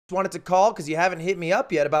wanted to call because you haven't hit me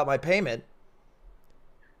up yet about my payment.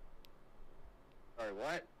 Sorry,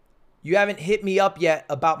 what? You haven't hit me up yet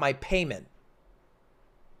about my payment.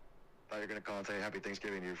 I thought you were gonna call and say Happy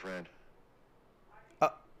Thanksgiving to your friend.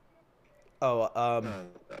 Oh,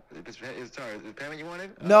 sorry, the payment you wanted?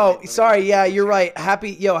 No, sorry, yeah, you're right.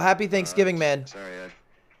 Happy Thanksgiving, man. Sorry,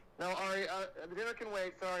 no, Ari, the dinner can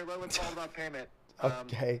wait. Sorry, Rowan called about payment.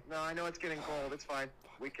 Okay. No, I know it's getting cold. It's fine.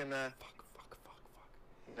 We can, Fuck.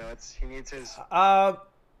 No, he needs his...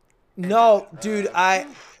 No, dude, I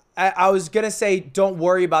was gonna say don't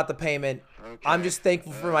worry about the payment. Okay. I'm just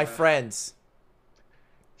thankful for my friends.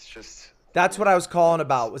 It's just... That's what I was calling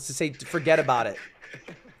about, was to say forget about it.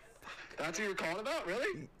 That's what you were calling about?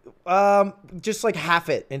 Really? Just like half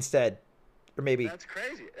it instead. Or maybe. That's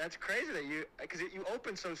crazy. That's crazy that because you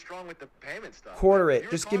opened so strong with the payment stuff. Quarter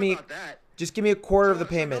it. Just give me a quarter of the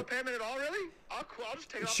payment. No payment at all, really? I'll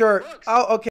just take it off Sure. the books. Oh, okay.